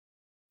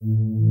Time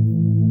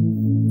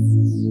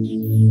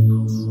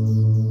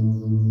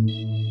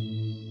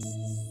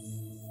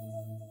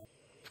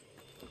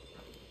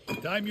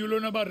you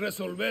learn about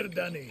resolver,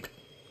 Dani.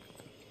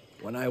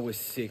 When I was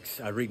 6,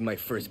 I rigged my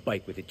first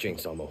bike with a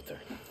chainsaw motor.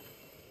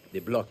 The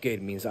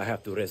blockade means I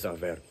have to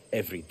resolver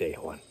every day,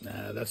 Juan.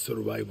 Nah, that's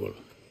survival.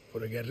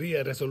 For a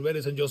guerrilla, resolver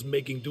isn't just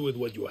making do with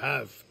what you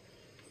have.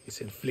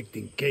 It's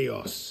inflicting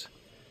chaos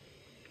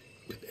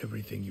with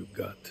everything you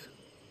got.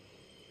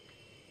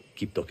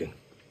 Keep talking.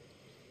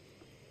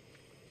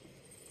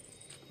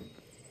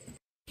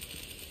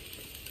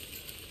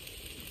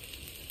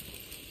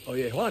 Oh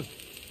yeah, Juan.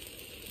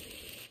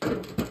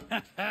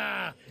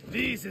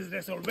 This is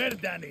resolver,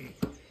 Dani.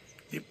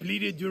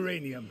 Depleted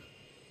uranium.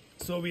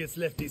 Soviets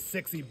left these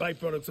sexy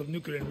byproducts of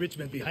nuclear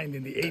enrichment behind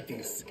in the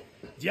 80s.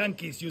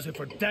 Yankees use it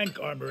for tank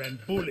armor and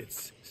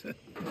bullets.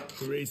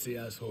 Crazy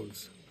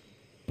assholes.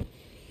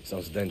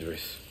 Sounds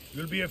dangerous.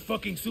 You'll be a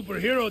fucking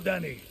superhero,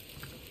 Dani.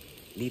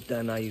 Lita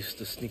and I used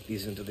to sneak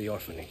these into the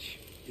orphanage.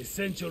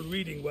 Essential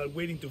reading while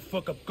waiting to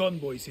fuck up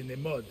convoys in the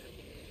mud.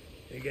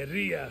 A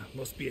guerrilla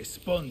must be a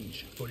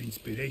sponge for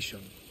inspiration.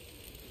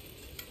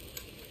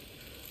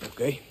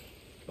 Okay,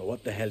 but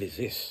what the hell is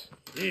this?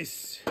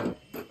 This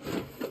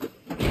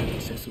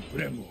is a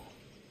Supremo.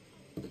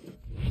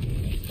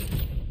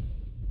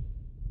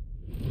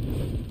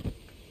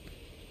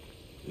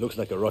 Looks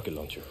like a rocket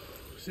launcher.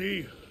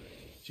 See,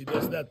 she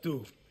does that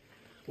too.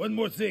 One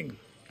more thing.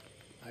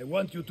 I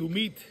want you to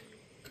meet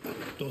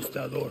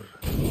Tostador.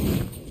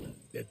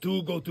 The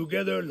two go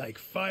together like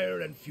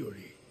fire and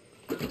fury.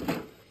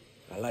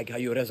 I like how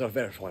you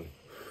resolver, Juan.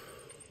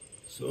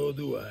 So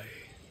do I.